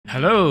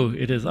Hello,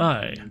 it is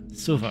I,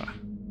 Silver,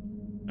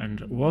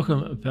 and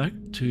welcome back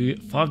to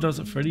Five Nights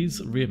at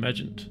Freddy's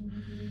Reimagined.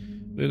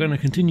 We're going to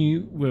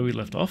continue where we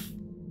left off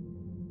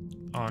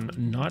on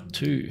Night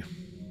 2.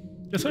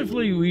 Just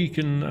hopefully we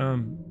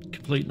can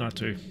complete Night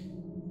 2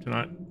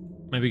 tonight.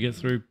 Maybe get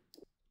through,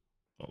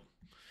 well,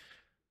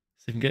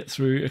 see if we can get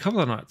through a couple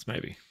of nights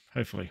maybe,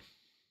 hopefully.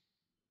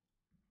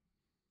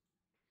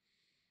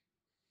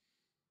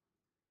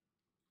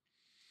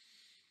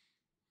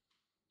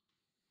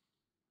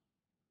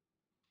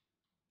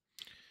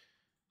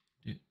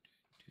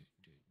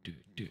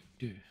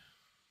 Do.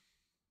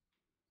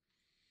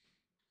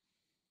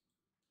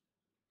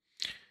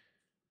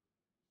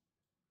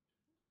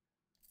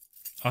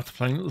 After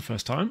playing it the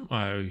first time,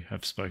 I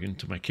have spoken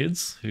to my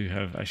kids who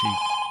have actually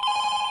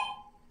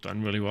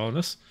done really well in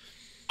this.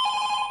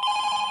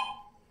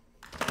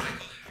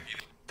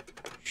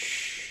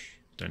 Shh,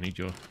 don't need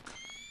your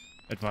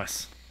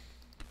advice.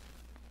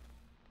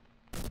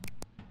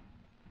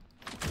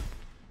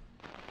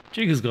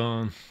 Chica's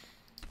gone.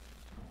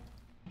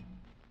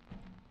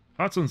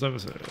 Hearts on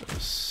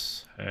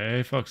services.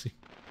 Hey, Foxy.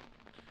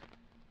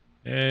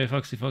 Hey,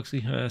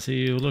 Foxy. I see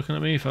you looking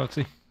at me,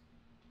 Foxy.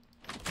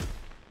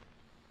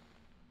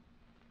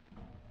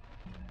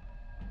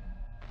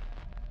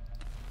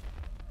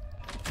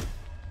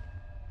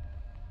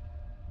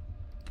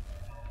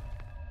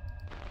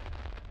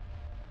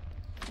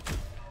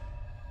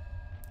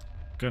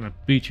 Gonna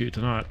beat you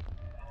tonight.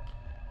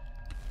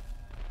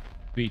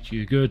 Beat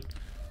you good.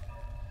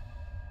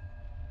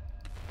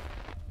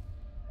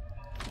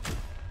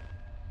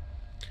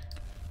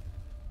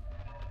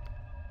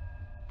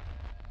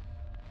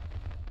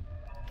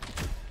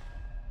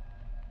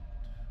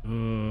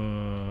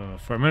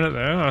 For a minute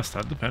there, I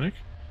started to panic.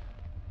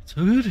 It's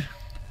all good.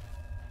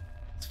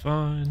 It's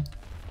fine.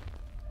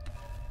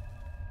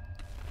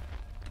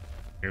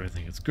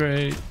 Everything is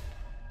great.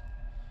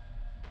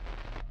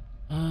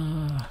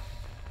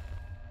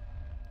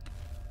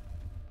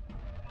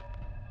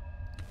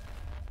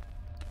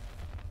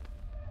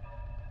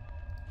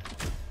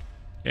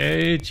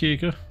 Hey,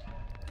 Chica.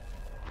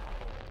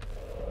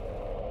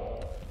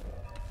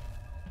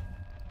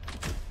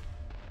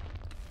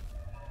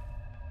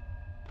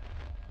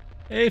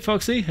 Hey,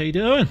 Foxy, how you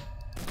doing?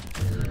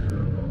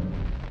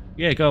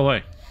 Yeah, go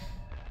away.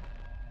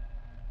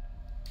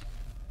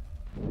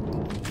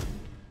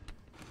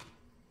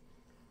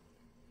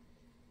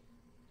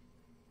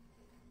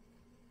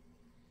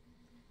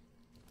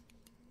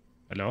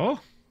 Hello?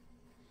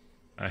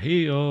 I hear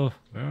you.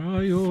 Where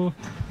are you?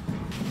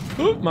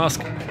 Oh,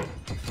 mask.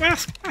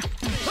 Mask!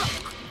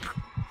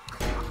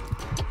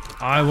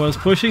 I was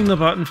pushing the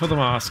button for the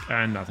mask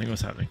and nothing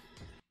was happening.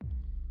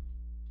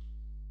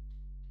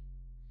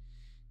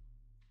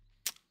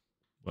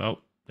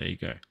 Well, there you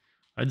go.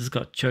 I just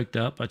got choked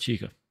out by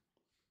Chica.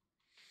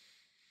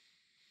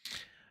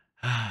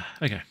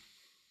 Okay.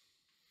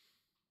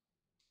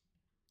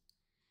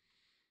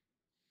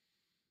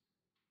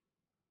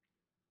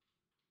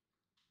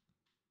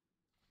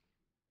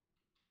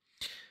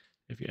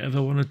 If you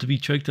ever wanted to be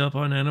choked up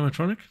by an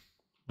animatronic,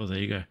 well, there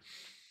you go.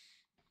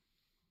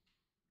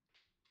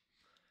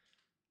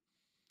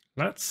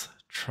 Let's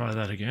try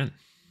that again.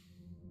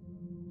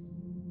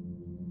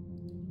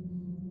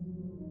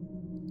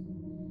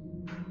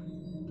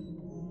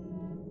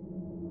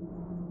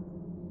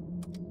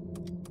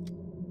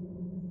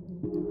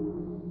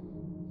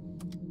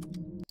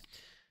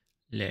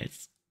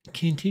 Let's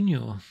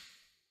continue.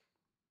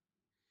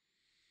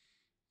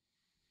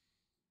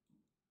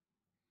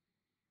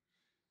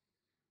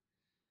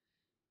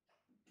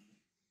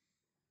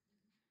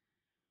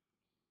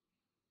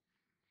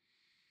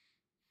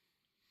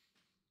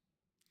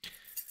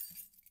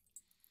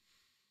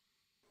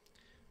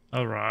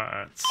 All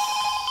right.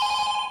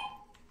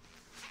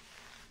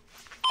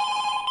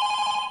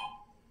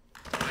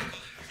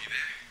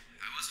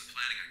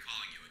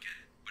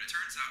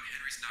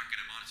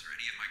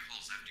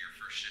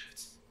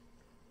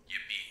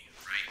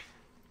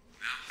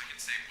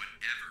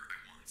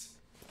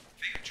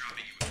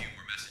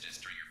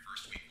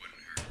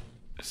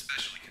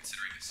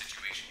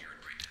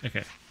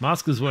 Okay,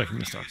 mask is working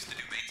this time.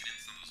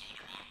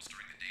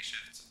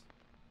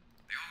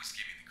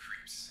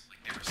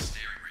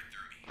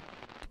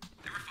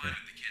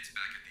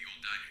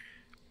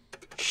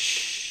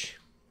 Shh.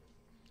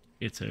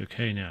 It's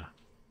okay now.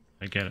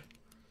 I get it.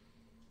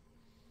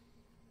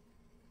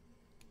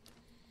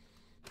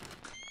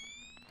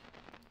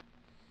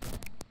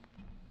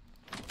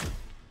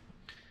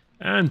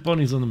 And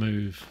Bonnie's on the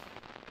move.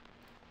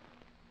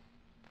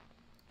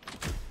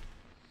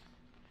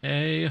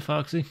 Hey,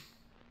 Foxy.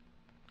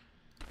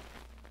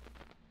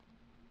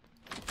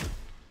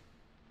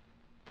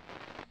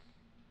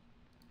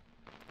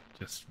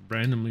 Just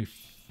randomly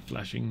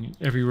flashing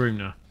every room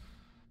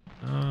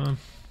now.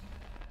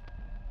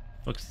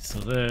 Foxy's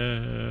still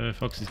there.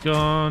 Foxy's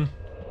gone.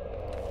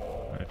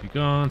 Where have you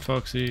gone,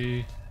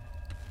 Foxy?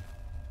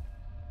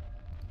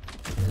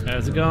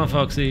 How's it going,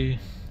 Foxy?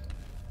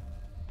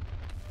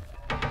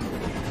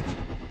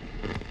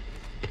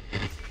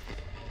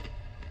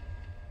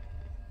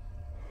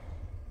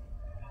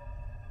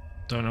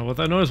 Don't know what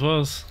that noise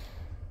was.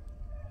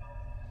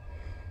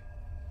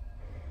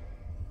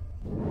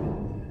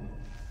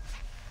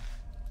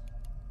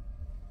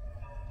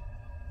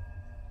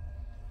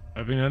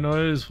 Hoping that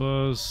noise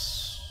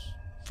was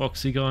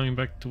Foxy going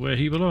back to where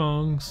he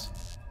belongs.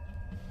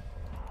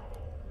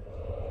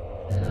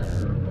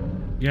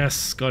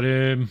 Yes, got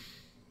him.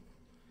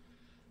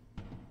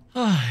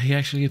 Ah, he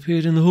actually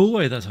appeared in the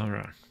hallway that time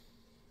around.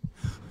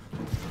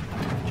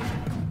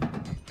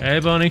 Hey,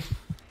 Bunny.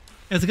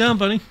 How's it going,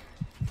 Bunny?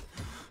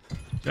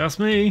 Just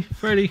me,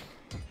 Freddy.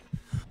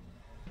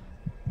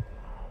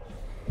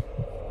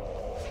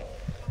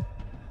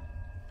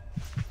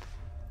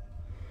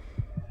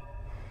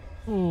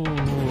 Oh.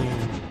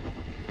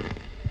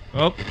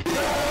 Oh.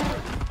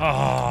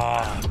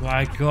 Oh,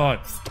 my God.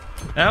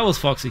 That was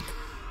Foxy.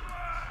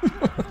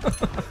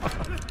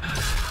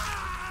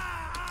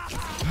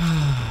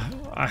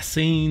 I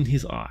seen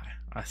his eye.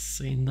 I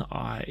seen the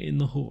eye in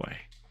the hallway.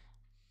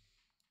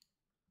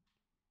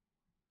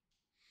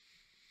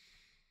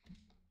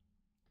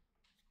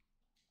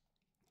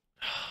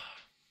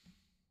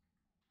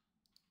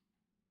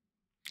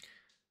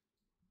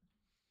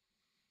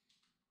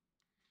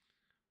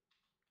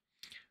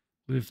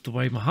 With the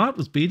way my heart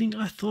was beating,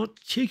 I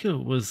thought Chica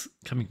was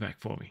coming back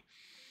for me.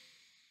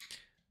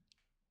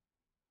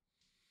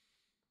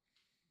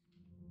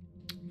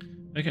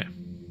 Okay.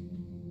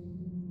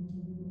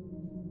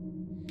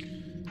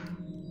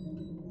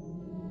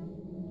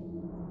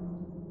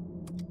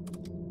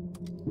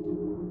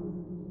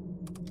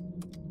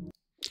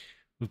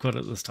 We've got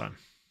it this time.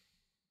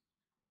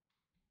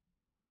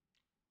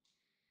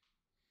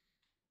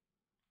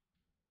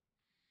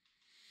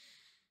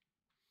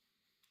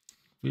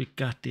 We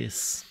got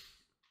this.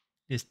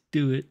 Let's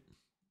do it.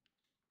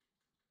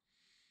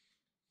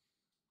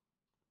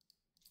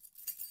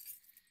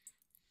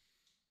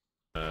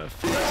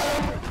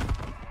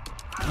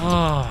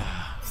 Oh.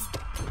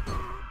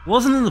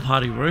 Wasn't in the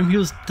party room, he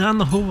was down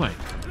the hallway.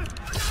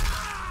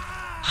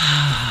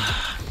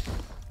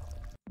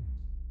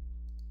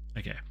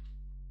 Okay.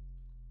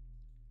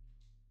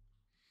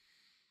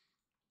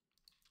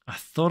 I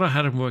thought I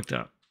had him worked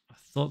out. I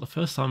thought the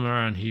first time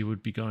around he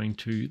would be going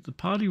to the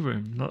party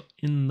room, not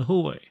in the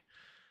hallway.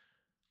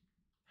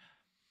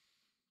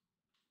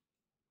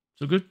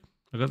 So good?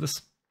 I got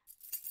this?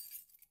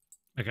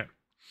 Okay.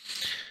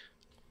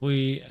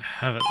 We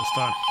have it this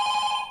time.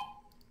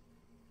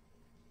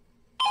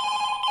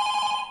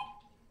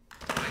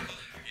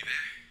 Michael, are you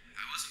there?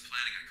 I wasn't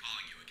planning on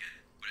calling you again,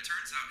 but it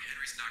turns out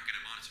Henry's not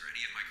going to monitor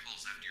any of my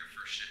calls after your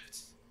first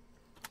shifts.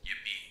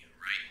 Yippee,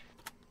 right?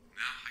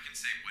 Now I can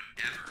say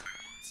whatever I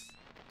want.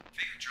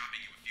 Figured dropping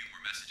you a few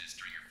more messages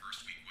during your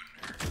first week wouldn't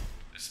hurt,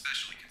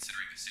 especially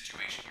considering the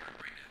situation you're in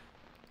right now.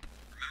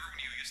 Remember when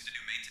you used to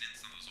do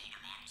maintenance on those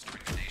older models during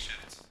the day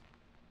shifts?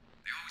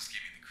 They always gave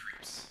me the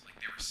creeps, like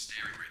they were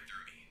staring right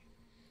through me.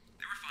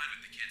 They were fine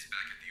with the kids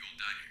back at the old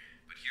diner,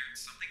 but here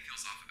something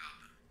feels off about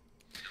them.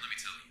 And let me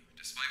tell you,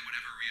 despite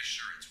whatever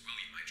reassurance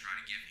William might try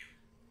to give you,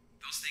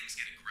 those things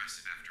get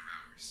aggressive after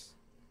hours.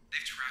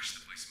 They've trashed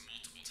the place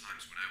multiple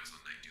times when I was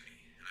on night duty,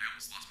 and I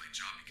almost lost my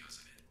job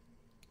because of it.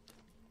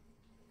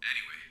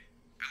 Anyway,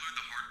 I learned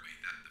the hard way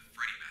that the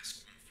Freddy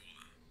mask won't fool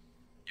them.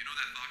 You know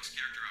that Fox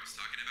character I was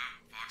talking about,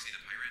 Foxy the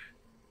pirate?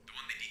 The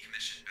one they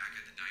decommissioned back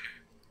at the diner?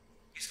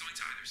 He's going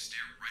to either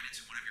stare right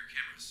into one of your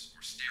cameras,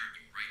 or stare at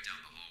you right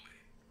down the hallway.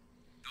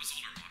 Those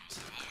older models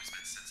have always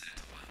been sensitive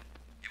to light.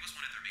 It was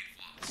one of their main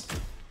flaws.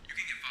 You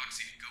can get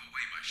Foxy to go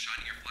away by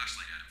shining your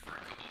flashlight at him for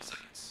a couple of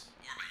seconds,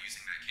 or by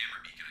using that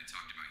camera beacon I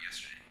talked about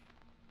yesterday.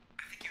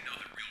 I think you know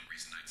the real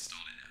reason I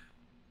installed it now.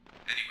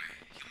 Anyway,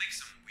 he'll make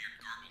some weird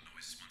gargle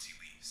noises once he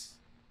leaves.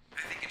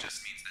 I think it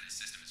just means that his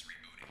system is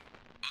rebooting.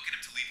 I'll get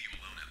him to leave you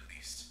alone at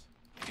least.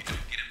 If you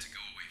don't get him to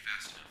go away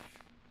fast enough,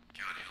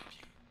 God help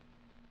you.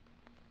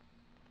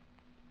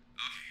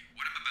 Okay,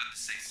 what I'm about to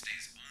say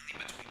stays only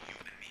between you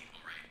and me,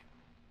 alright?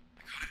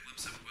 I caught a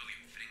glimpse of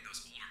William fitting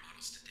those older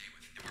models today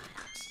with newer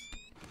parts.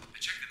 I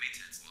checked the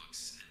maintenance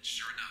logs, and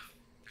sure enough,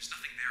 there's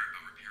nothing there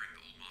about repairing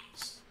the old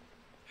models.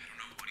 I don't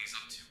know what he's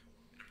up to,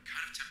 and I'm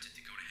kind of tempted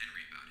to go to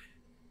Henry about it.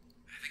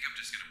 I think I'm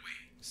just gonna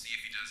wait, see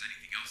if he does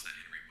anything else that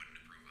Henry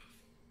wouldn't approve of.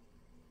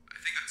 I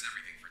think that's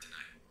everything for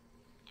tonight.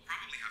 I'll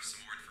probably have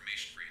some more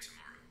information for you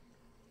tomorrow.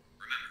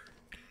 Remember,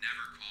 I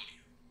never called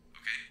you,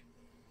 okay?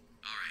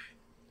 Alright,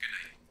 good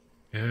night.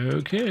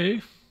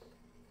 Okay.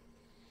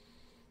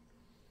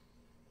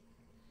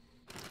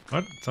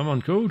 What?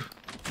 Someone called?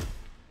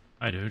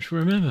 I don't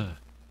remember.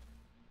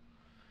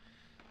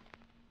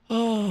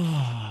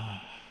 Oh.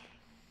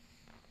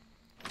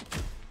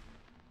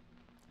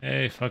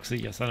 Hey, Foxy,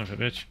 you son of a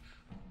bitch.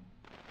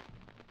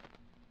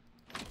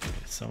 Okay,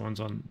 someone's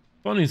on.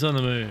 Bonnie's on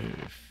the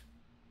move.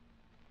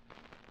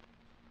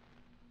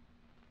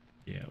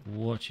 Yeah,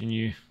 watching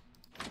you.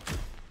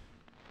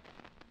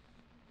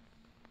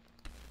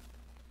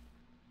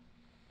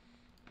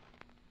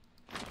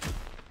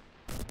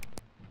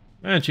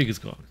 And Chica's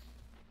gone.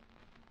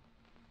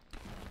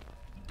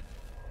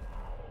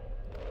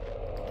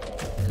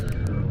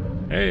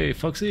 Hey,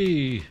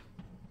 Foxy.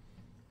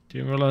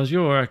 Didn't realize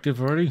you're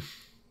active already.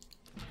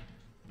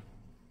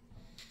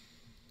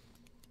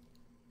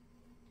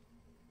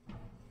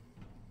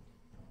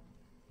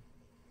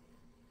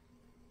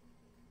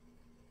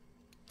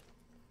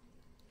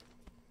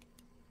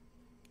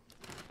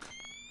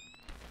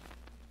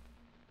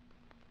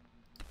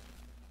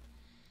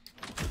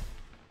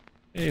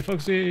 Hey,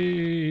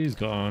 Foxy, he's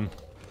gone.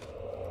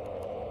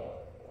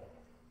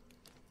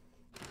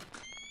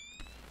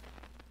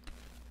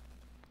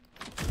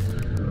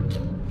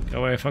 Go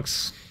away,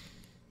 Fox.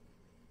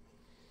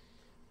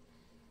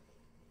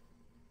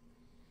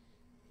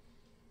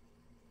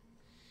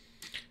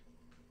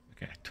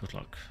 Okay, 2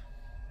 o'clock.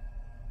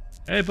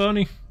 Hey,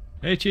 Bonnie.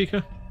 Hey,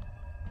 Chica.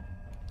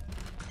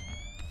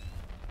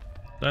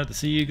 Glad to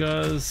see you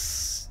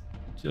guys.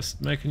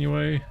 Just making your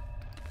way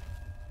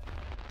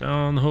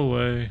down the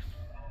hallway.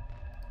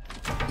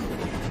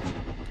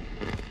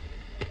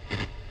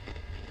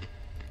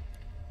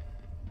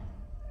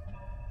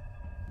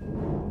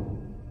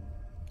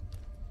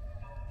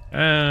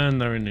 And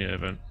they're in the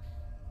event.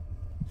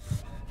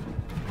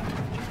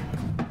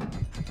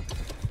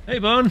 Hey,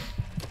 Bon.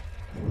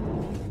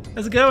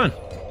 How's it going?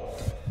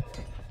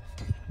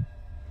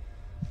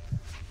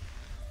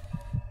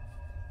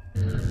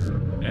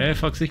 Hey,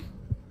 Foxy.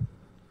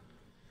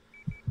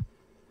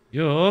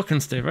 You can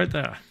stay right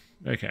there.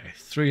 Okay,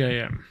 3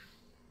 a.m.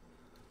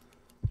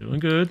 Doing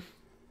good.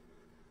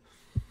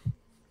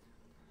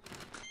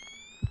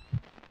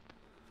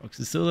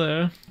 Foxy's still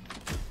there.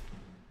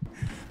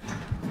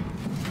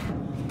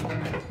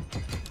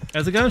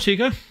 How's it going,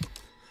 Chica?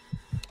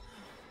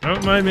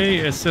 Don't mind me,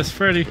 it's just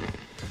Freddy.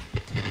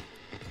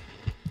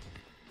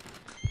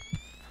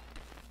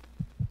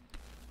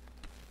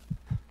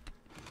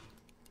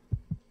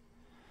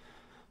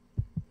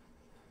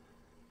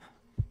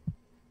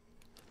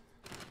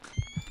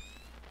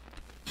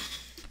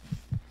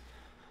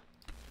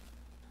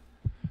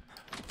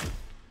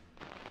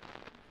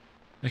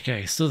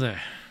 Okay, still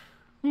there.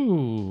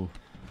 Ooh,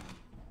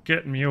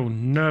 getting me all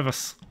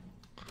nervous.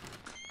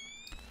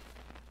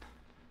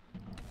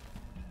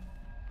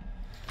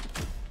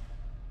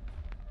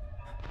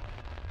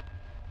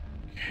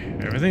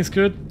 Everything's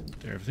good.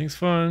 Everything's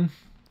fine.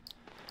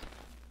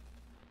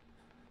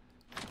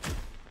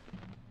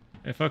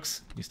 Hey,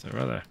 Fox, you stay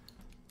right there.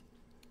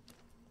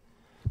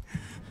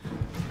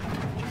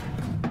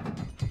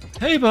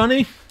 Hey,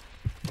 Bonnie.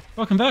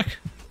 Welcome back.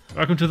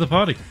 Welcome to the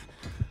party.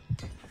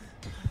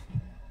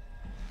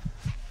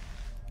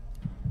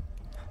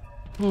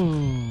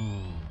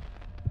 Ooh.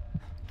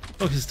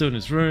 Fox is still in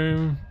his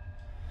room.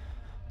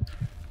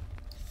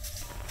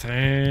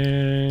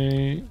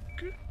 Thank.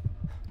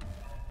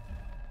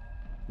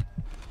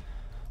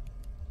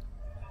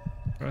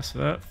 Press for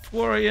that.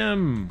 4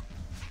 a.m.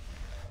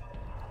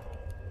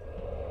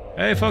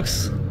 Hey,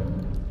 Fox.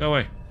 Go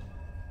away.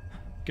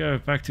 Go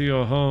back to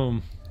your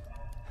home.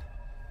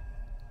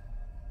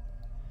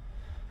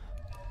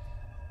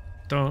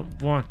 Don't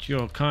want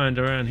your kind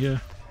around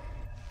here.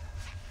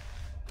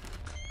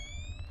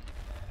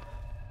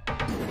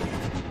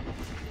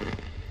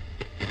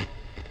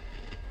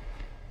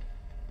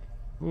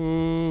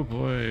 Oh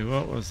boy,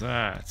 what was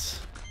that?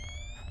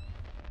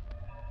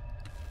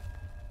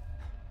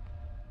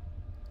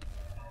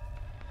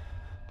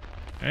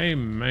 Hey,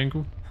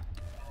 Mangle.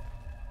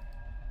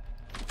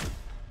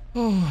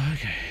 Oh,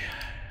 okay.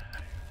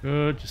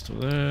 Good, just still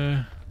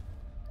there.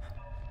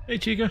 Hey,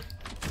 Chica.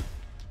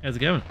 How's it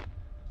going?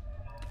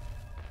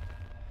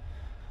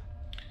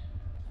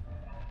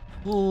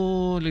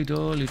 Holy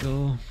dolly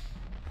do.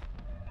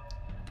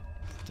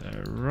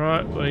 Stay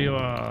right where you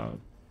are,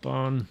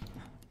 Bon.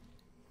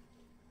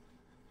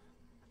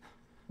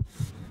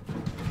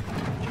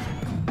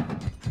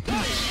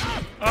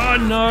 Oh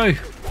no!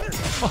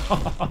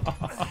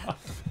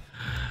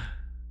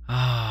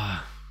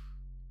 Ah,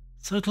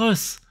 so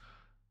close,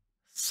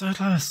 so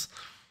close.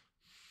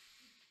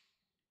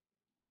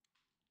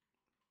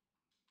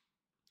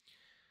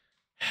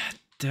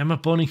 Damn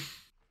it, Bonnie.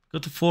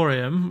 Got to 4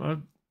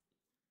 a.m.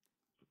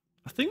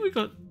 I think we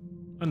got.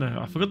 I know.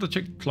 I forgot to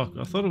check the clock.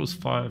 I thought it was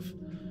 5.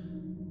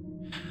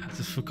 I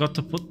just forgot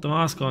to put the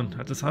mask on.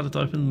 I decided to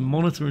open the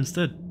monitor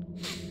instead.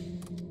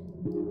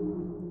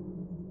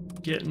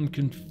 Getting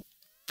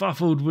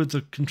confuffled with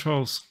the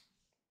controls.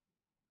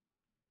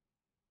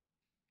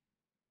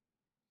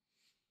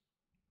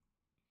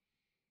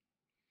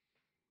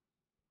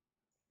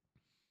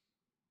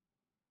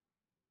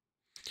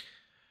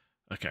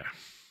 Okay.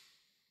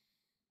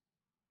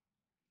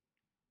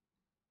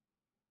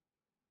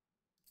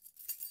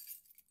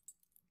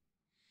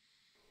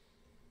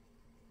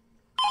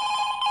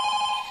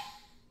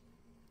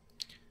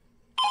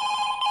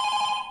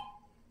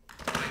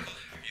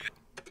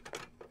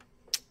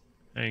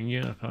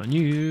 Hanging up on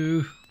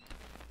you.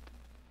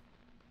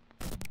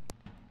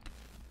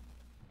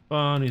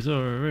 Bonnie's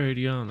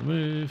already on the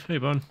move. Hey,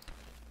 Bon.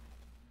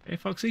 Hey,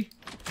 Foxy.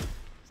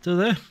 Still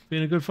there?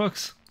 Being a good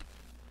fox?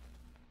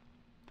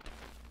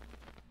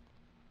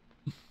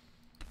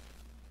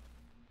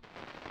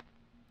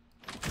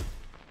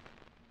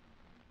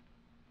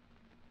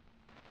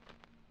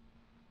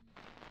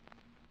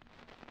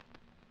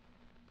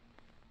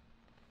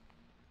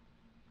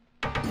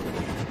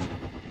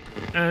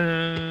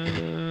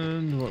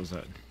 And what was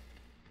that?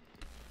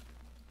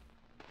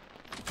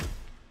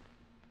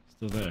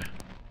 Still there.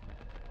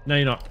 No,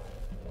 you're not.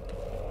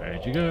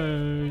 Where'd you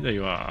go? There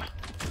you are.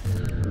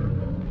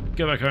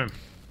 Go back home.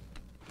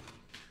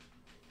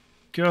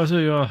 Go to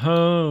your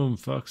home,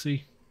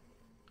 Foxy.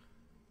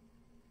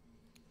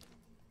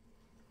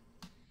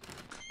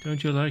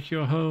 Don't you like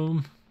your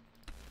home?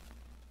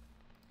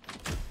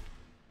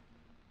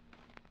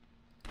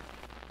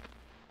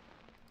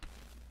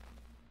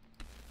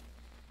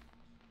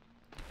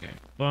 Okay,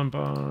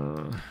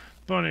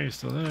 Bonnie's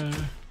still there.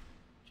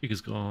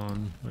 Chica's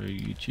gone. Where are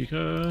you,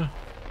 Chica?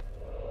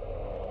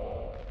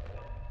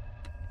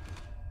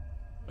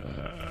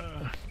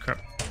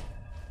 Crap.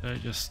 I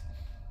just...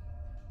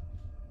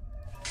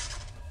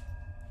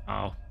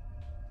 Ow.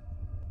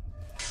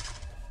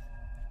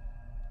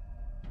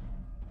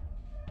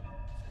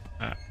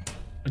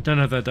 I don't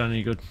have that done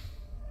any good.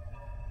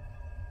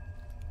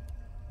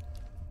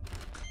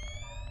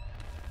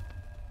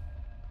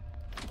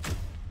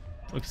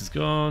 Foxy's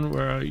gone.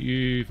 Where are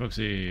you,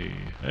 Foxy?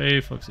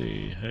 Hey,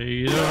 Foxy. Hey,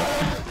 you doing?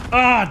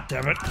 Ah,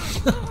 damn it!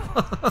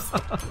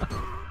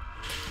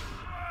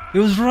 It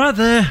was right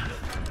there.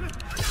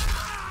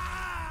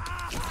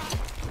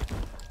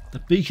 The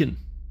beacon.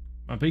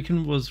 My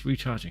beacon was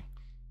recharging.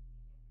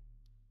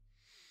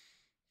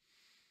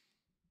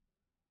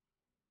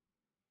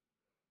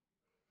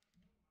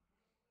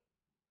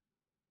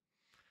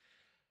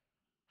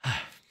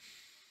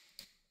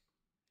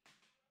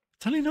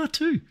 It's only night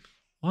 2.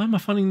 Why am I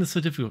finding this so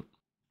difficult?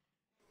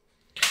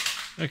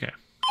 Okay.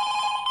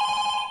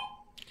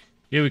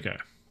 Here we go.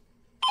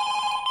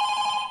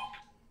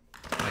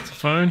 That's a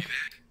phone.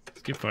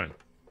 Skip phone.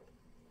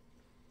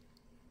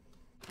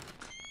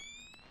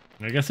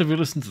 I guess if we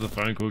listen to the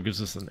phone call, it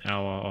gives us an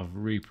hour of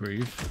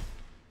reprieve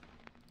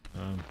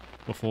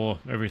before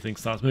everything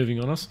starts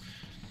moving on us.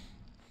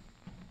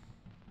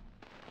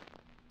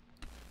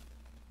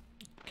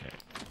 Okay.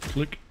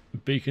 Click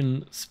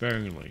beacon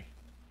sparingly.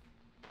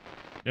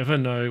 Never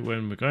know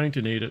when we're going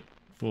to need it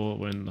for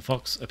when the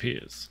fox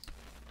appears.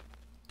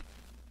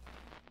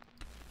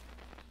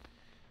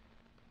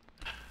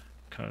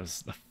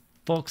 Because the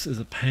fox is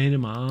a pain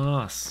in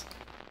my ass.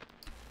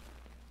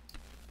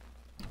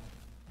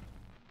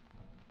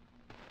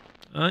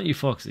 Aren't you,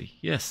 Foxy?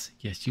 Yes,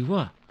 yes you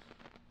are.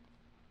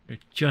 You're a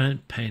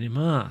giant pain in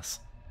my ass.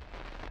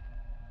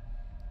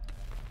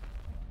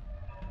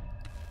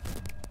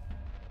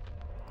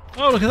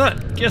 Oh, look at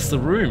that! Guess the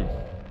room.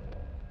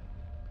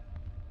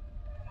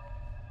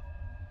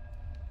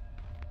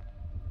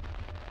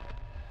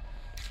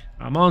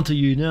 I'm on to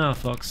you now,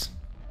 Fox.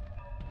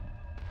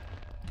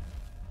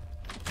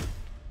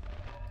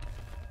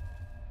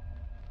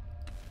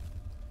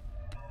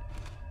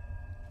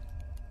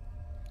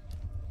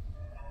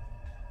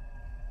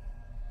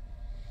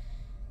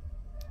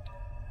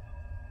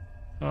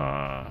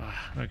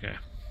 Okay.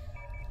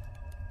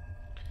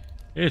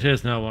 It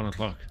is now 1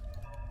 o'clock.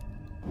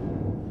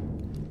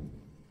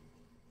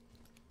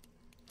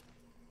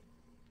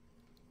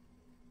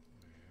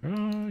 Where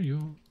are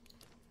you?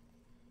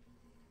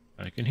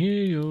 I can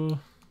hear you.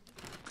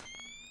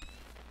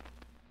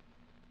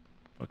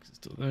 Fox is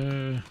still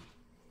there.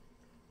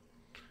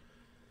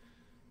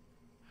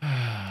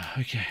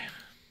 Okay.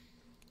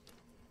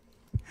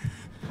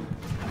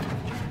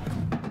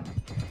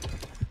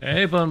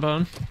 Hey,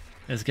 Bon.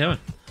 How's it going?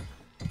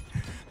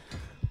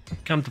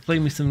 Come to play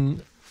me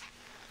some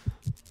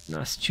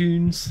nice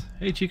tunes.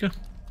 Hey, Chica.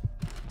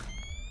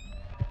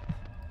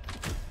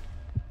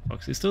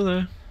 Foxy's still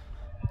there.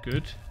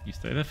 Good. You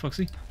stay there,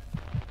 Foxy.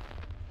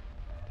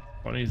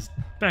 Bonnie's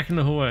back in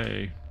the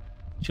hallway,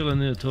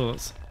 chilling in the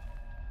toilets.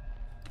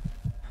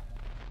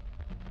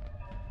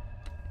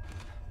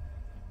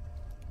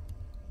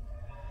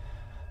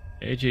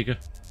 Hey, Chica.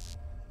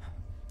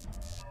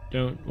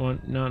 Don't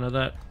want none of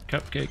that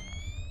cupcake.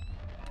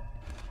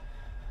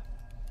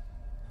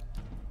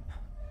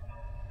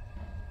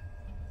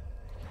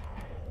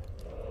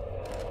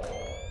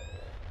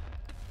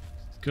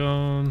 It's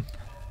gone.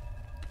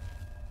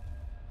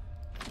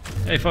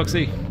 Hey,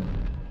 Foxy.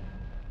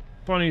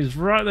 Bonnie's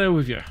right there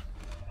with you.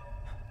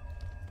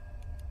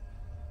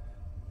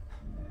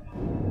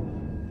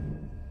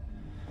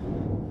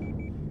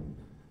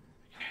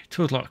 Okay,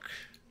 2 o'clock.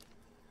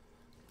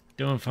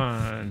 Doing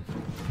fine.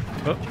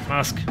 Oh,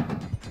 mask.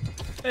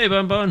 Hey,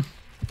 Bon.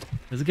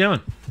 How's it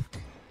going?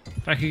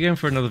 Back again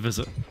for another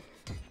visit.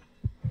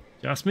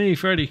 Just me,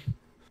 Freddy.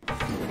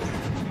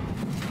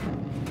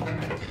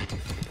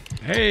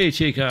 Hey,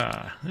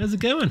 Chica. How's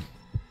it going?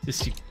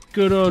 Just your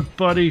good old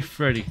buddy,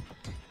 Freddy.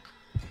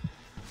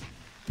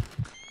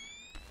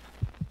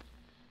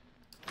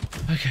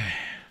 Okay,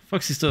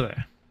 Foxy's still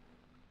there.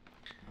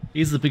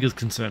 He's the biggest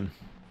concern.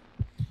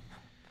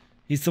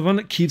 He's the one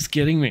that keeps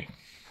getting me.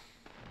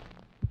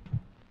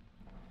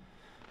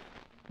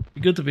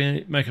 Be good to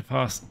make it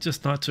past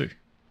just night 2.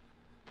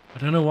 I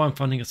don't know why I'm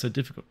finding it so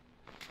difficult.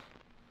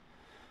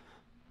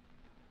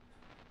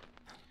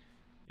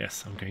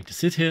 Yes, I'm going to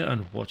sit here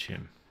and watch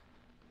him.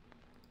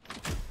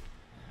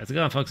 How's it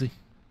going, Foxy?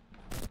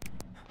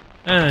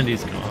 And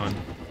he's gone.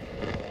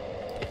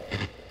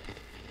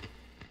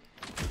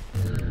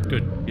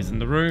 Good. He's in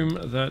the room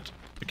that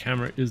the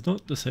camera is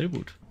not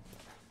disabled.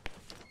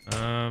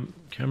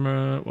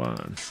 Camera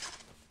 1.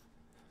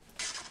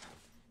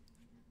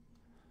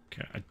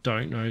 Okay, I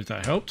don't know if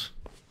that helped.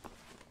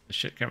 The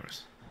shit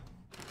cameras.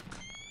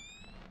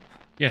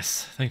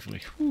 Yes,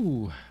 thankfully.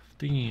 Ooh,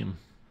 damn.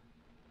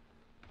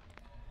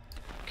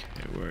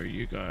 Okay, where are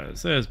you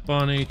guys? There's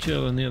Bonnie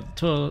chilling near the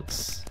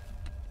toilets.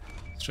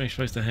 Strange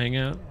place to hang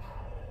out.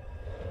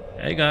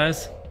 Hey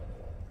guys,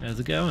 how's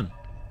it going?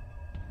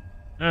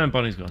 And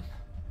Bonnie's gone.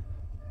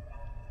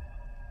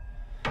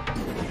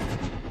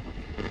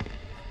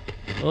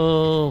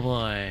 Oh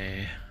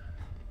boy.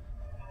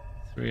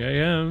 3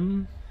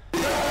 a.m.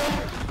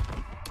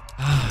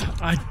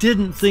 I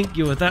didn't think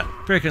you were that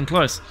freaking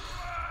close.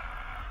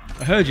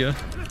 I heard you.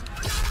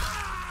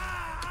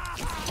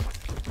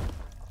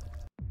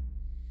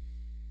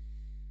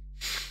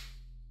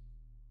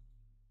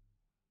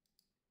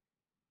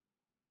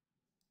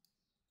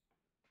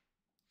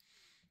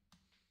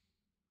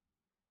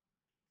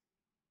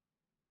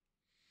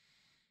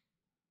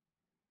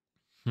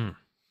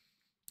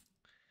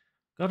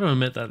 Gotta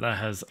admit that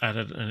has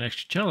added an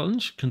extra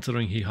challenge,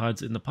 considering he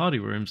hides in the party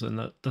rooms and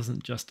that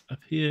doesn't just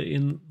appear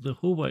in the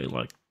hallway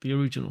like the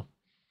original.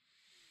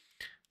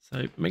 So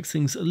it makes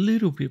things a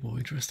little bit more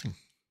interesting.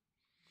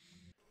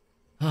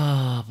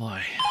 Oh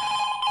boy.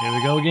 Here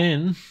we go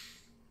again.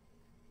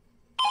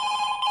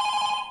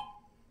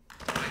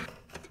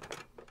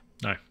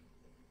 No. I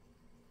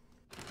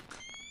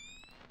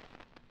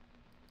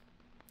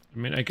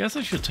mean, I guess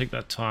I should take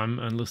that time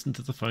and listen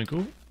to the phone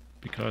call,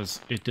 because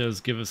it does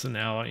give us an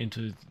hour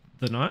into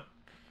the night.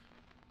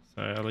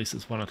 So at least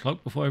it's 1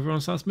 o'clock before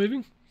everyone starts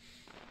moving.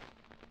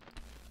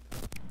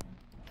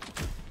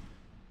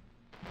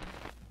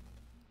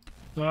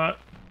 But,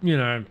 you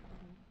know,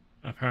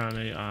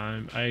 apparently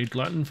I'm a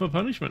glutton for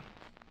punishment.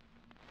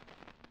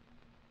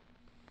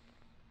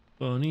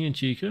 Bonnie and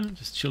Chica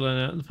just chilling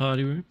out in the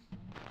party room,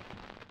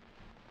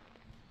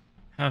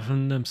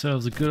 having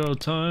themselves a good old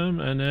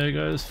time, and there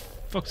goes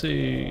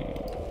Foxy.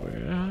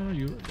 Where are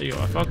you? There you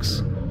are,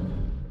 Fox.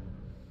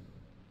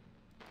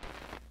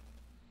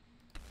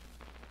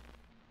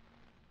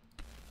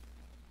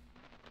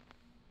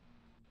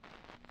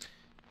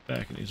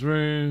 Back in his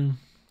room.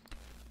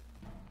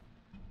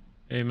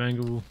 Hey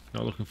Mangle,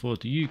 not looking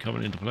forward to you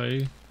coming into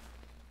play.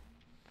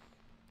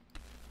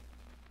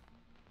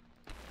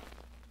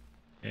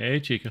 Hey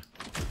Chica.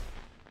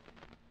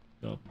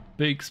 Your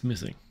beak's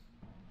missing.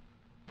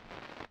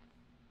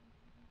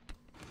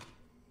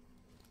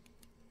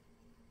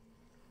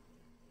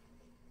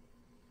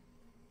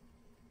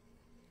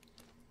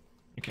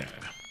 Okay.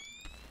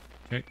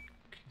 Okay,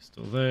 he's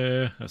still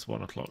there. That's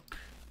 1 o'clock.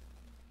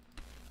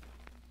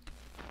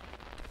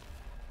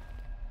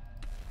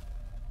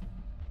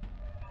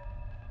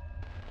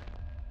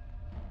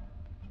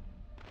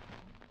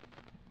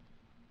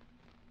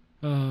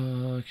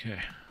 Okay.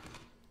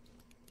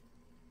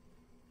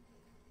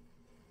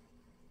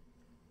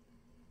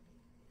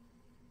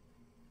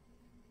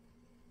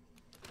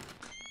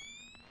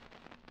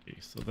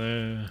 He's still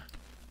there.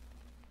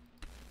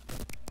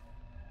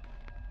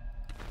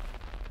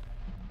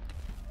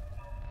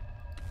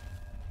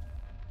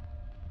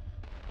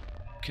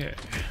 Okay,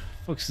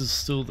 Fox is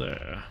still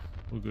there.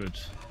 We're good.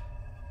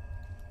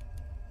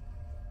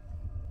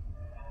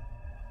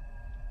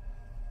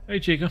 Hey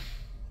Chica,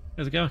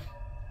 how's it going?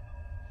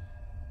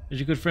 There's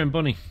your good friend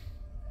Bonnie.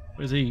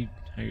 Where's he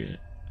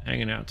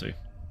hanging out to?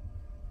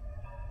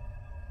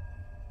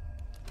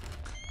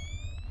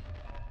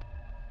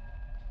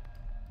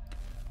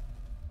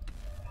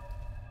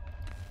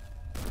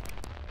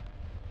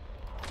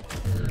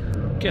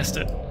 Guessed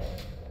it.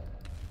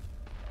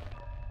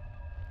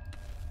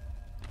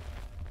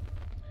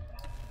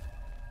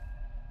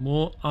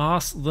 More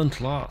ass than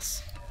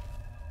class.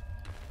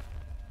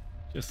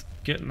 Just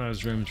getting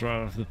those rooms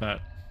right off the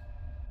bat.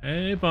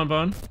 Hey Bon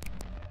Bon.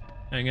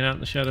 Hanging out in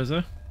the shadows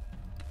there.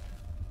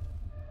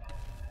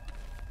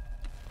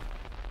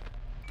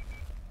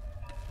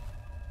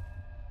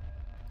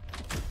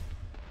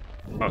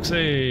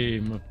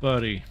 Foxy, my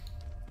buddy.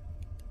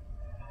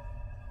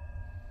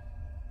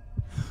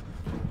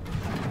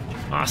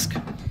 Mask.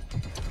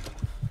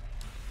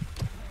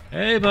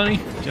 Hey Bunny,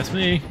 just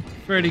me,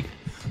 Freddy.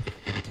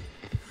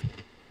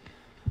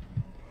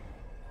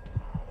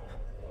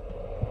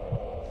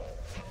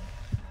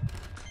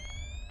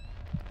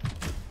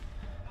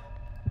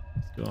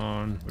 He's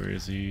gone. Where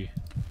is he?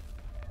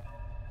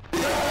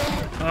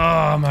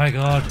 Oh my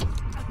god.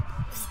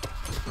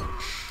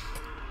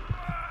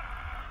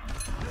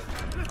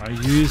 I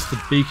used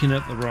the beacon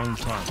at the wrong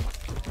time.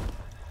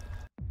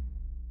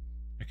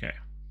 Okay.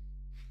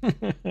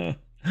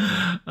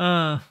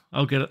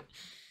 I'll get it.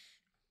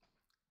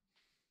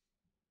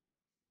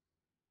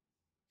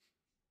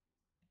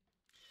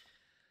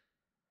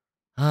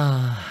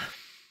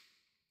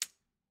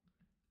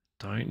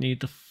 Don't need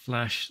to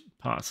flash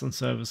parts and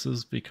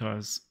services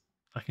because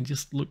I can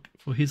just look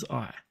for his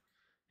eye.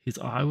 His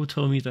eye will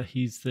tell me that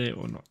he's there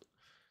or not.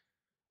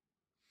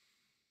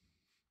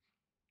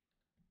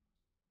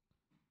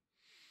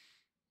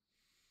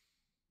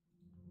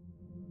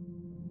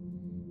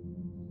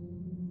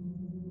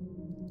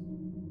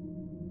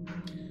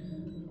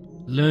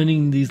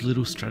 Learning these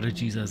little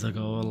strategies as I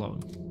go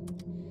along.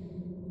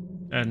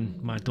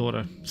 and my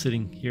daughter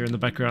sitting here in the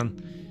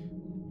background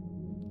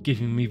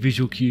giving me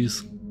visual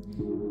cues.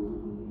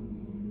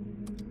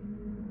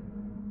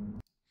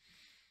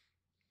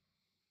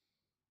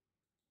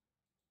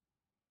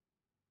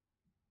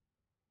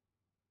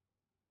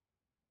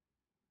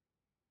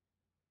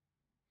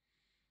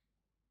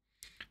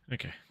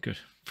 Okay, good.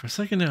 For a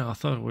second now, I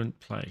thought it wouldn't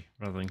play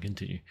rather than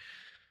continue.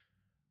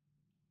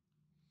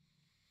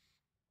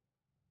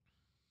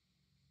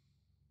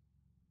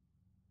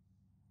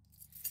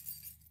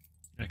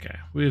 Okay,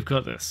 we've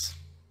got this.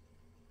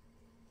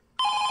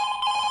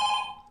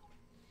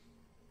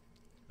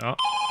 Oh,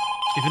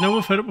 if you know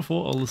we've heard it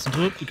before, I'll listen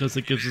to it because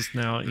it gives us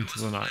now into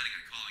the night.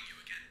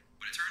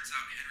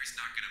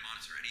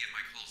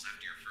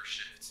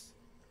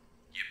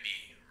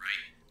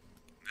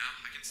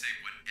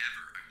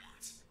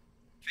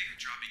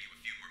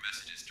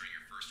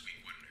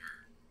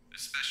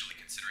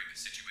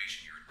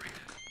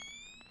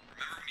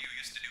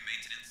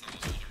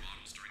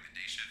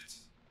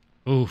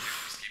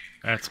 Oof,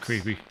 that's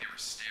creepy. They were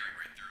staring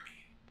right through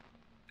me.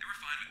 They were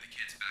fine with the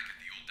kids back at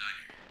the old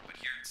diner, but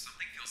here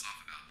something feels off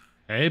about them.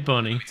 Hey,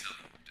 Bonnie. Let me tell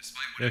you,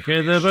 despite You whatever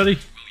okay there, buddy?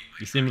 William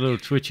You seem a little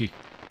twitchy.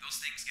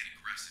 those things get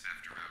aggressive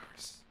after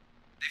hours.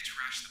 They've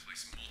trashed the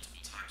place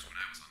multiple times when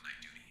I was on night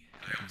duty.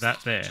 And I almost That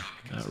lost my there, job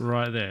because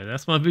right there.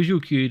 That's my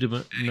visual cue to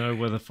know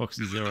whether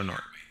Foxy's there or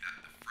not.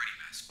 the Freddy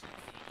mask won't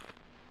fool them.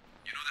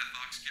 You know that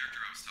Fox character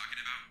I was talking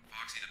about?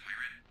 Foxy the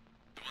pirate?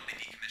 The one they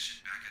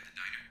decommissioned back at the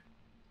diner?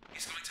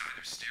 He's going to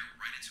either stare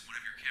right into one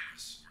of your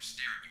cameras or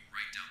stare at you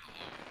right down the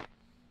hallway.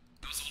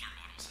 Those older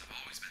models have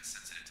always been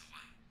sensitive to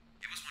light.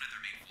 It was one of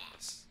their main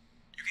flaws.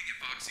 You can get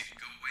Foxy to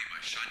go away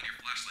by shining your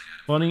flashlight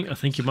at him. Bonnie, I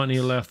think you might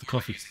need to lay off the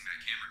coffee. Using that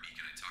camera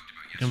beacon I talked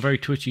about I'm yesterday. very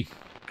twitchy.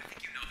 I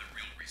think you know the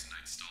real reason I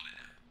installed it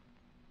now.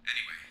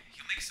 Anyway,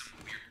 he'll make some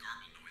weird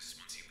gargle noises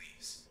once he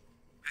leaves.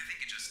 I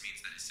think it just means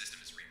that his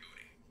system is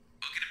rebooting.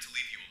 I'll get him to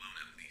leave you alone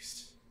at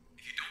least.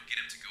 If you don't get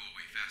him to go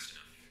away fast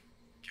enough,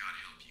 God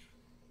help you.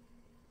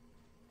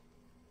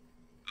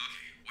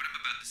 Okay, what I'm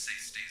about to say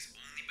stays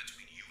only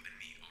between you and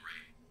me,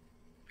 alright?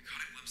 I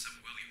caught a glimpse of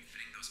William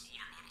fitting those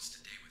older models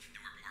today with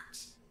newer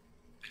parts.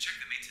 I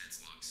checked the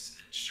maintenance logs,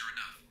 and sure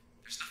enough,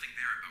 there's nothing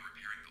there about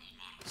repairing the old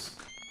models.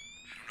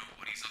 I don't know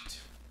what he's up to,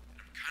 and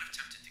I'm kind of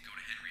tempted to go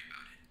to Henry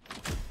about it.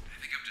 I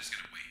think I'm just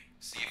gonna wait,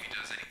 see if he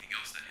does anything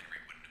else that Henry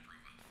wouldn't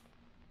approve of.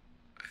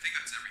 I think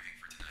that's everything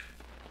for tonight.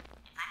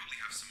 I'll probably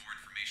have some more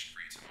information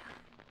for you tomorrow.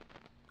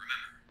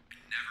 Remember, I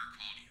never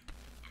called you,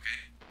 okay?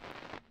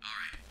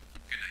 Alright,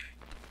 good night.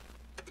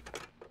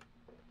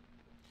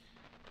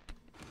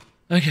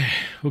 Okay,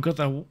 we've got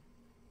that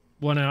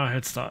 1 hour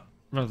head start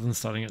rather than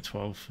starting at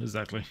 12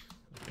 exactly.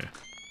 Okay.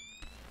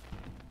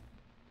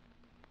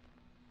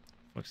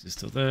 Foxy's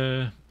still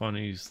there.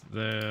 Bonnie's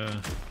there.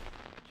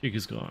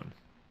 Chica's gone.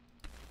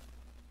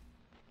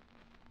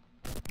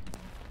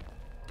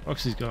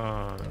 Foxy's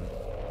gone.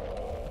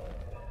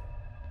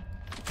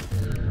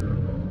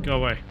 Go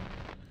away.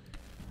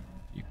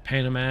 You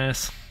pain in my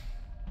ass.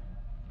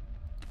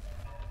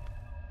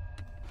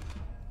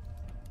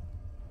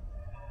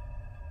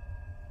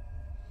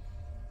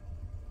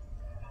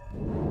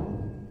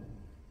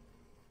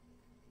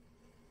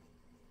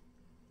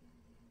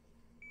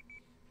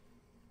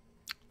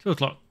 Two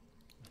o'clock.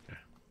 Okay.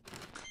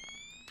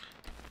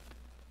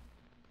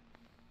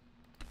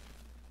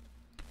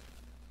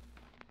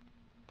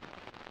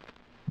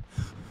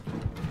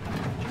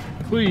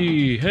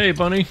 Whee! Hey,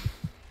 Bunny.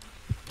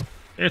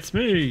 It's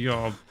me,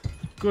 your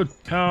good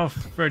pal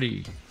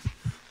Freddy.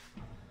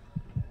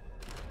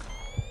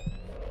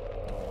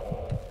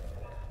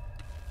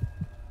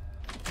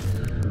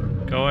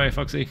 Go away,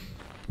 Foxy.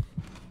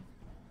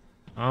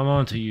 I'm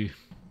on to you.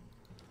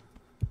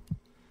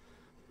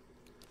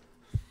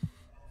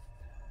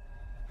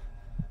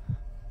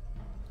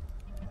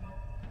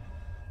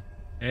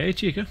 Hey,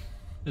 Chica.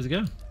 How's it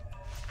going?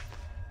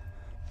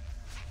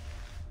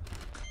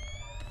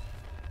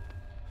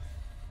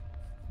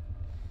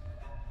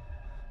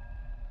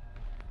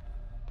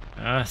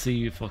 I see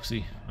you,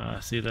 Foxy. I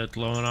see that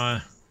glowing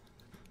eye.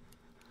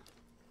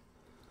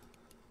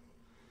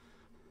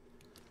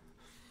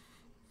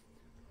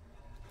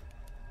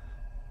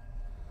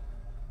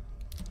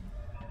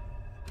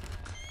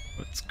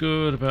 What's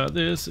good about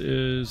this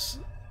is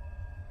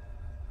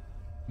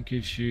it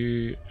gives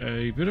you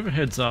a bit of a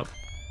heads up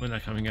when they're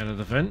coming out of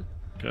the vent,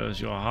 because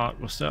your heart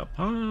will start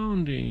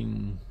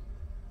pounding.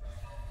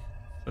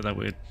 So that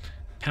weird.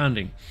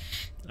 Pounding.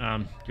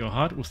 Your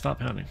heart will start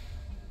pounding.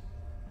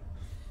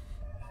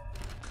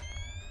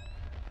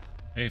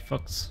 Hey,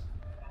 Fox.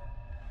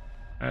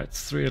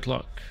 It's 3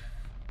 o'clock.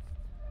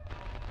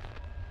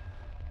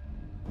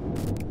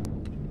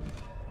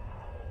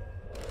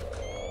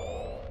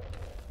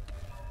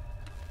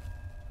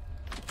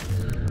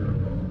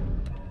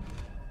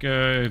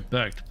 Go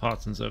back to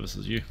parts and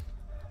services, you.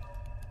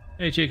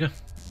 Hey, Chica.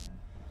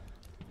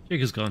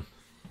 Chica's gone.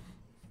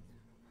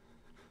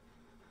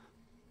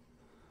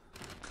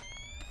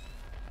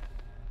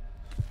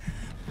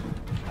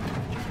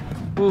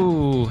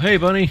 Ooh, hey,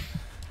 Bunny.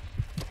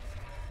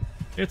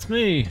 It's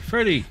me,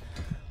 Freddy.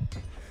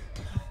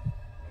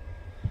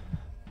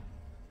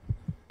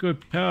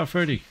 Good power,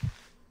 Freddy.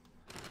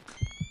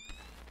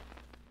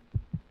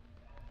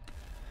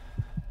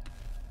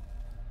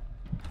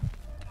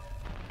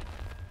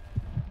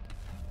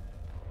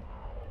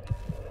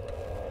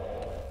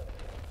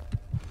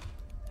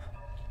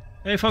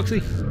 Hey Foxy,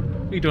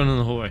 what are you doing in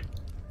the hallway?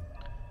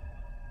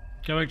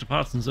 Go back to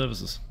parts and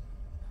services.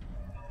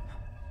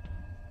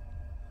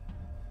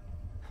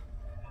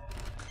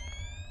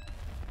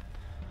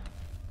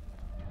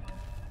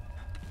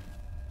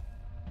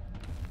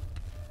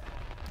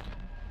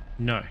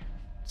 No,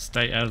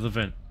 stay out of the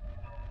vent.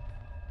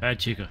 Bad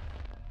chica.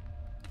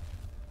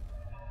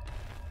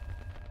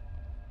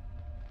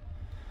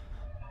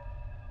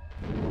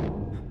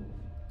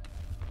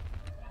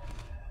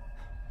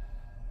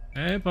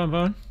 Hey, Bon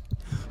Bon.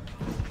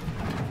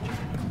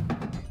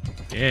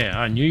 Yeah,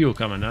 I knew you were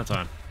coming that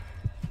time.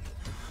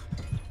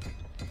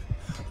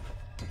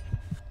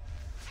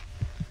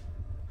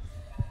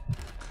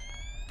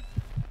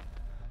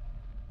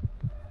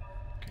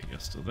 Okay, you're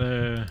still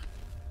there.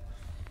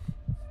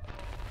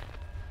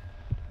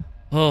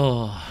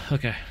 Oh,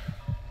 okay.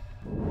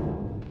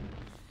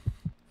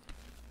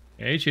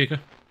 Hey, chica.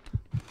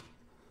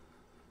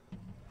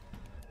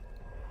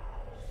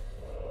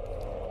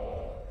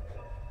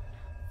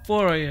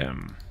 4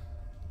 AM.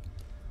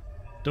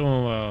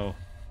 Doing well.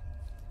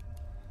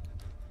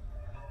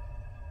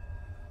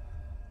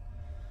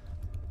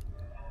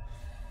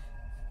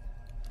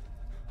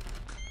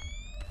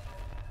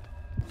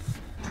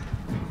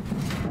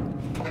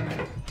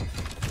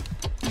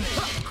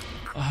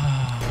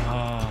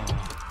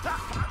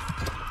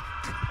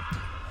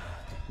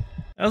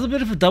 That was a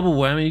bit of a double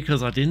whammy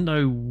because I didn't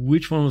know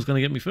which one was going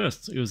to get me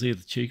first. It was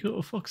either Chica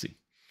or Foxy.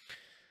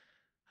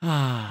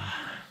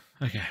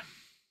 Okay.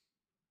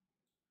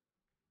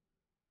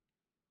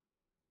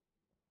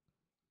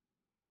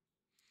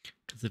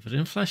 Because if I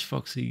didn't flash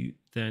Foxy,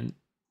 then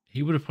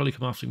he would have probably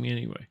come after me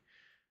anyway.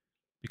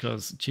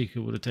 Because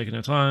Chica would have taken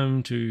her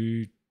time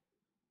to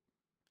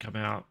come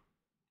out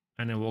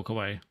and then walk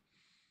away.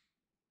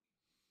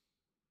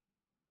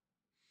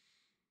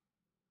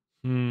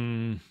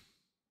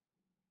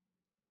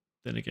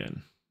 Then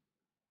again,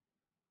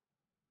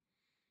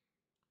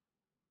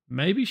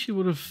 maybe she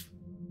would have,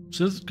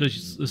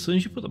 because as soon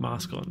as you put the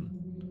mask on,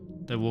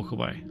 they walk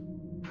away.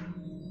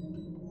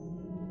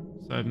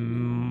 So I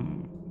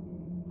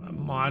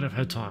might have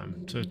had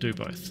time to do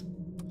both.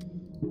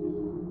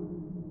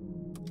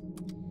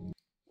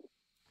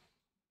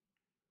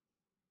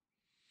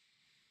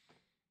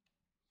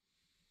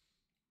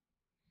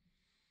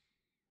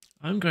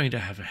 I'm going to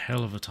have a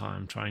hell of a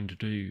time trying to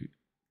do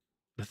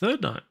the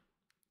third night.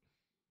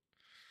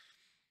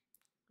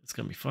 It's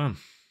going to be fun.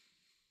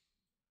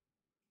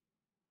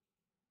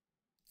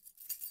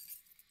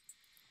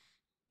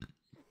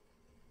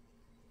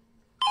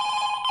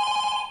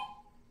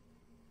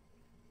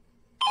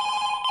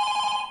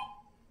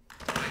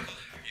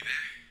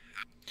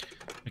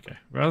 Okay,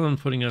 rather than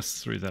putting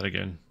us through that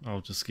again,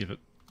 I'll just give it.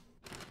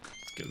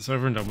 Let's get this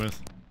over and done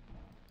with.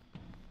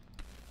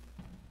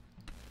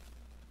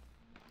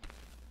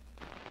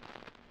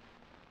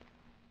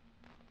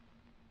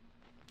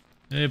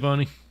 Hey,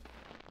 Bonnie.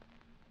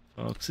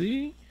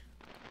 Foxy.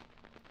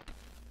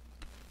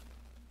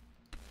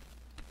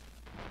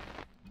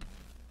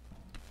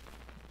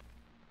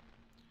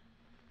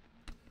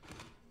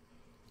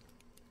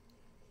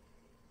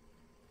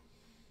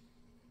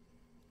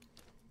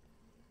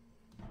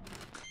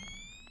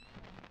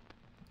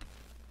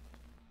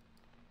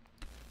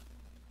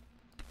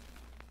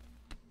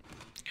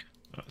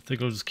 I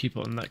think I'll just keep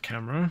it on that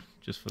camera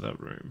just for that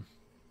room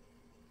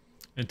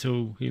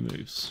until he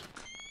moves.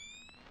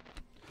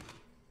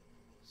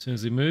 As soon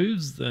as he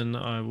moves, then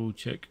I will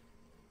check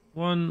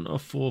 1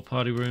 of 4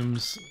 party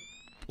rooms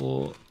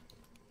or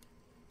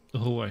the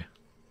hallway.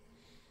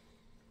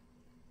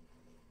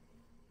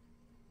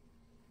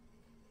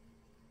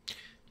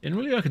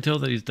 Generally, I can tell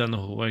that he's done the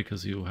hallway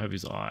because he'll have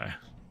his eye.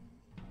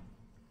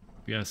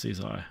 Yeah, I see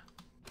his eye.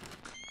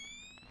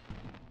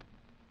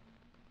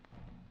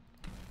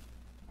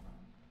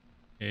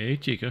 Hey,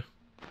 Chica.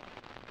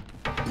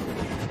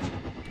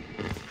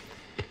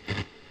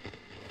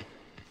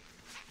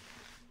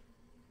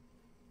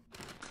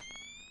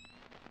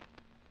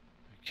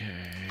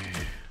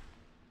 Okay.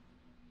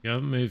 You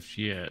haven't moved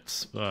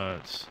yet,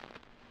 but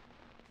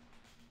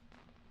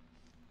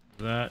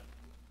that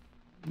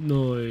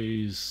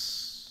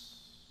noise.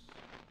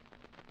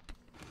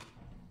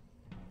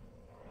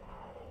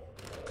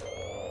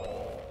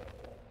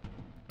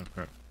 Oh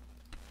crap.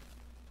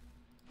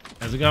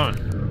 How's it going?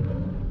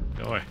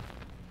 Go away.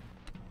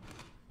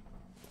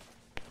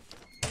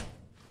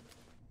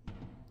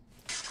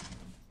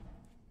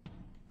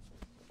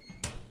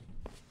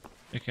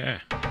 Okay.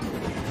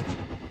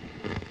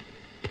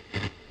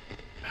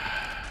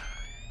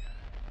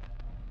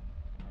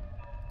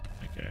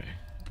 Okay.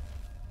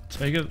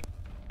 Take it.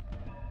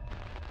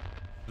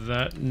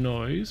 That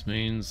noise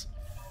means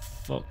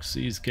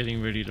Foxy's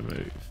getting ready to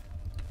move.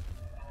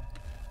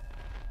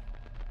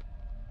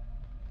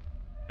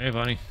 Hey,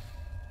 Bunny.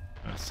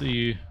 I see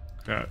you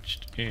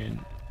crouched in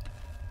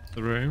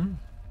the room.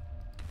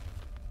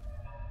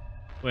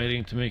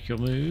 waiting to make your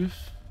move.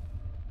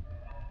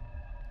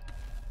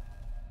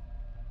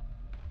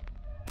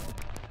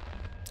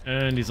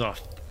 And he's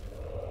off.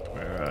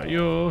 Where are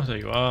you? There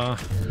you are.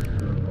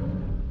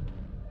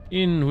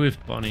 In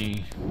with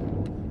Bonnie.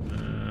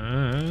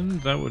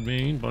 And that would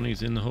mean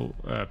Bonnie's in the whole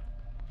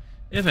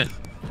event.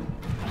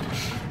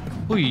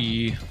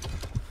 Hui.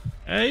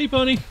 Hey,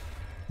 Bonnie.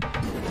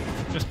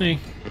 Just me.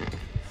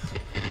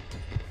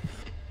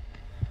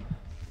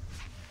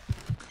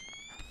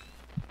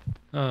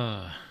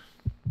 Ah.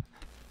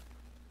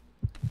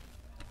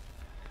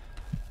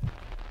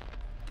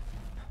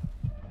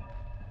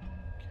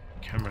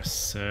 Camera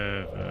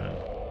 7.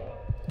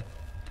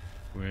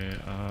 Where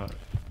are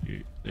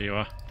you? There you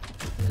are.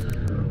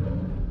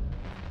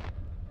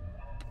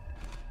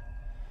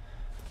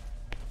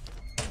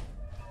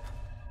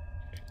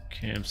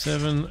 Cam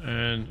 7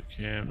 and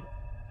cam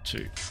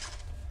 2.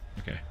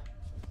 Okay.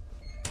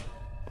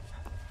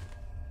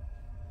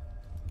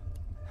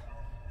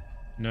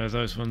 No,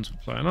 those ones were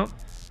playing up.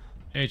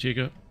 Hey,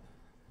 Chica.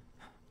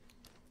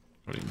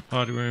 Got in the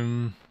party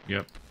room.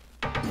 Yep.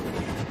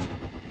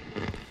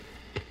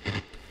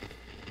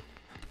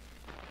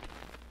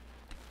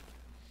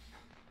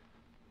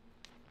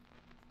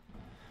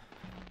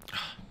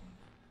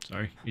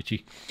 Sorry,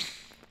 itchy.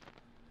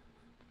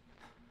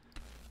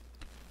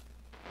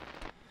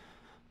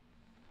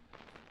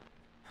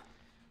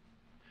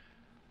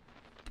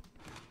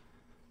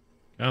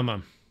 Come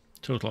on,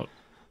 2 o'clock.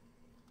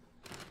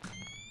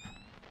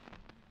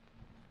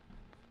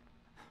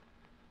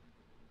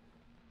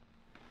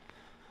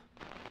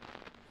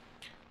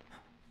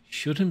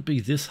 Shouldn't be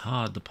this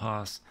hard to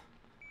pass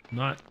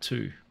night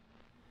 2.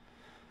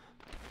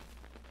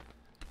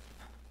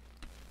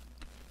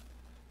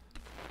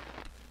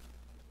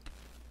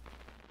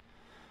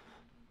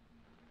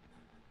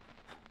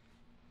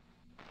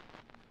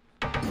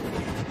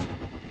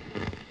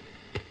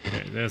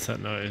 Okay, there's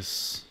that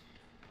noise.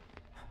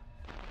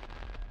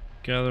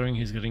 Gathering,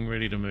 he's getting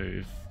ready to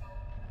move.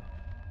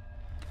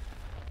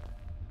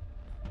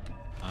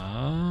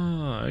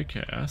 Ah,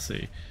 okay, I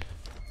see.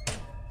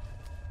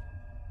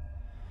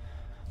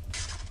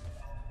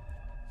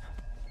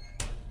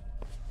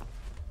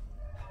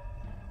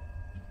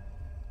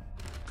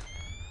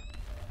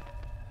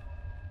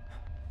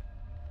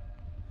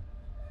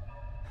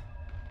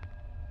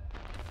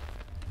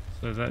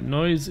 So that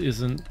noise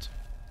isn't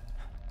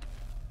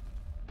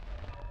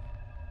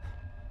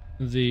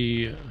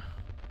the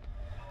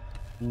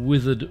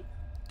withered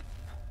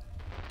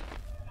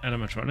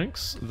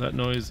animatronics. That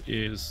noise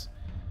is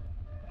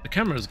the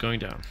camera's going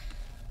down.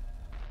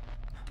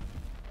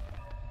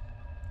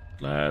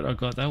 Glad I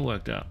got that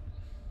worked out.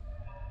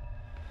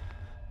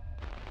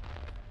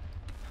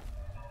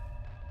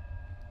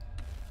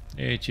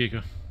 Hey,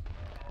 Chica.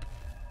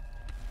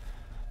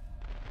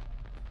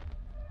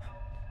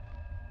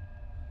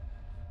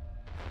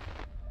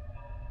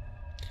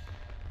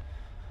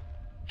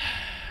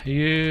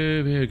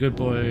 You be a good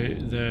boy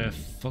there,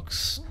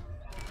 Fox.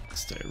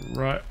 Stay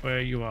right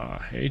where you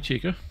are. Hey,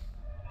 Chica.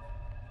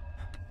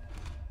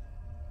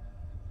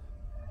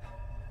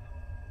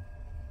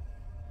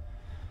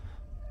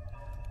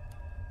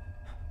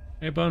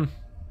 Hey, Bun.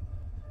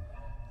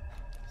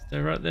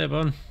 Stay right there,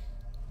 Bun.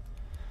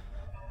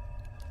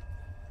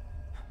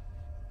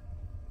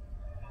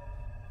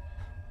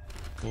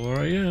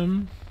 4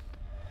 AM.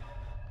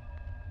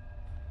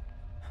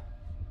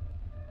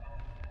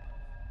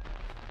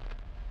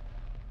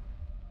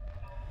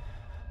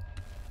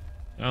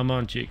 Come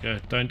on,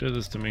 Chica, don't do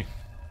this to me.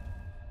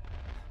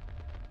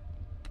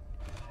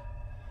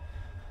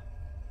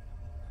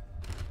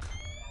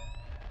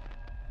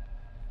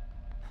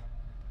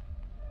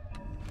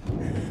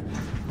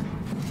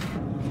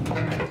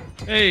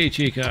 Hey,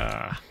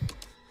 Chica.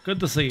 Good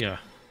to see ya.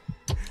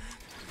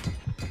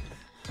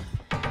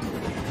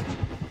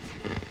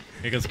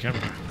 Here goes the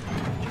camera.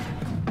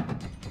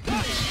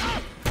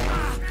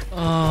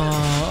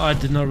 Oh, I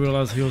did not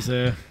realize he was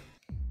there.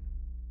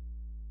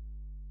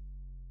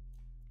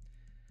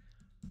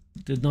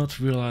 Did not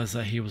realize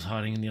that he was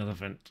hiding in the other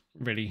vent.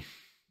 Ready.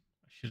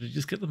 I should have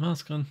just get the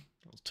mask on.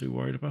 I was too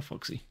worried about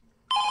Foxy.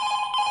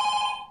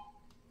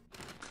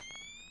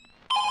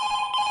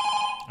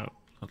 Oh,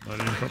 not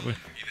loading in properly.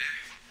 You there?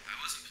 I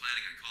wasn't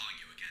planning on calling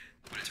you again,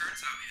 but it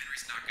turns out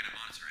Henry's not going to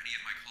monitor any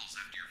of my calls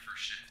after your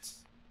first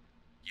shifts.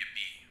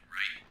 Yippee,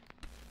 right?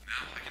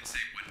 Now I can say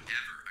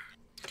whatever I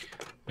want.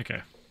 Okay.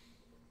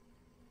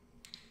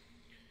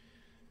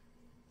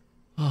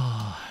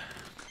 Oh.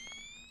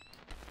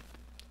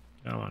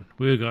 Come on,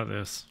 we got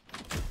this.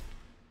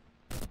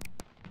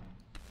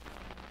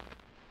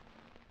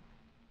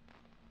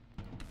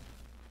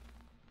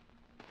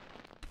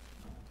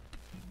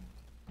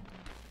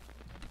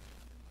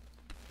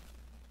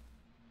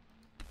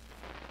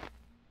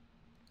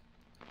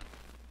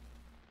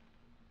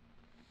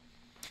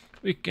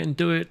 We can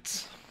do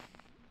it.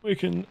 We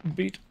can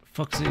beat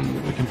Foxy.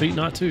 We can beat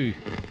Night 2.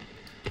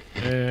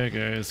 There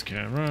goes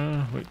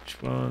camera.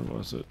 Which one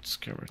was it?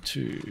 Camera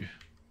 2.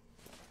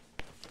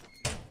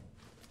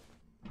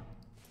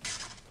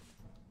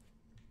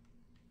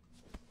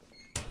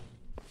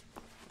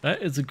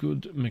 That is a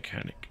good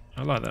mechanic.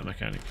 I like that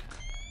mechanic.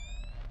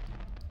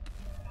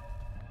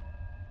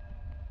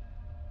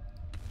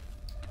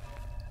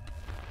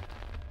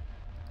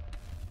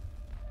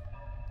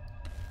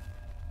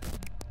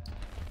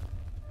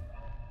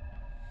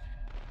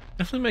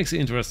 Definitely makes it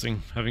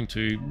interesting having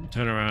to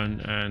turn around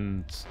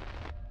and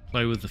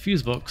play with the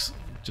fuse box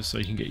just so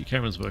you can get your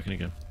cameras working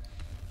again.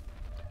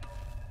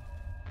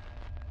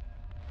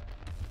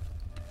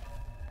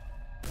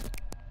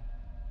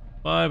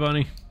 Bye,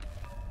 Bunny.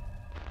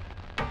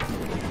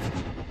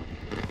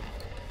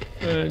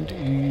 And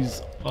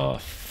he's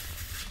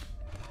off.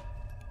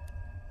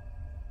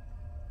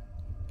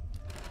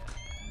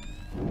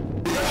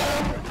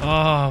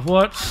 Ah,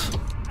 what?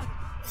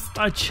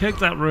 I checked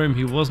that room,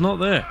 he was not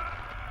there.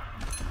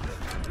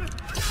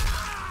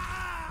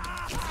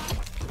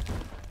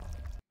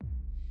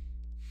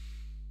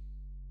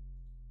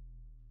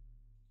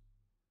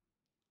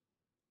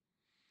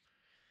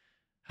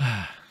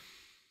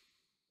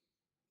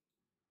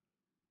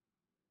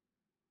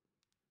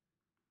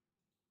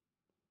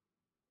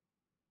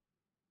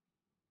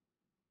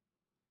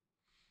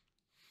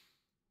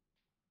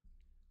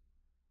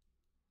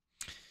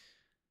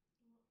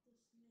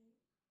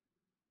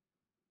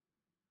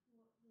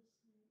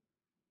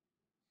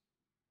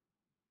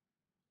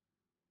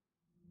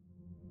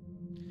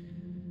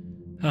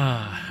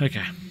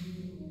 Okay.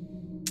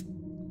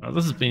 Well,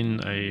 this has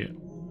been a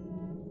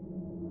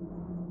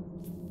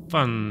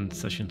fun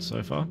session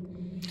so far.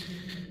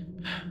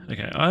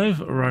 Okay, I've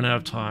run out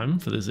of time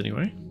for this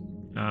anyway.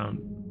 I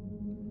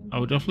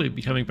will definitely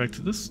be coming back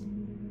to this,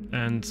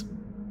 and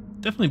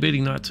definitely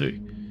beating Night 2.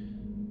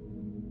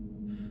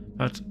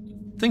 But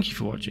thank you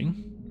for watching.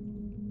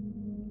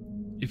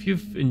 If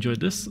you've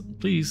enjoyed this,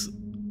 please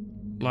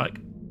like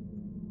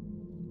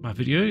my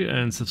video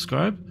and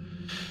subscribe.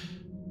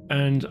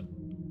 And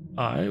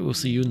I will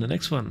see you in the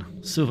next one.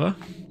 Silver,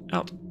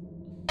 out.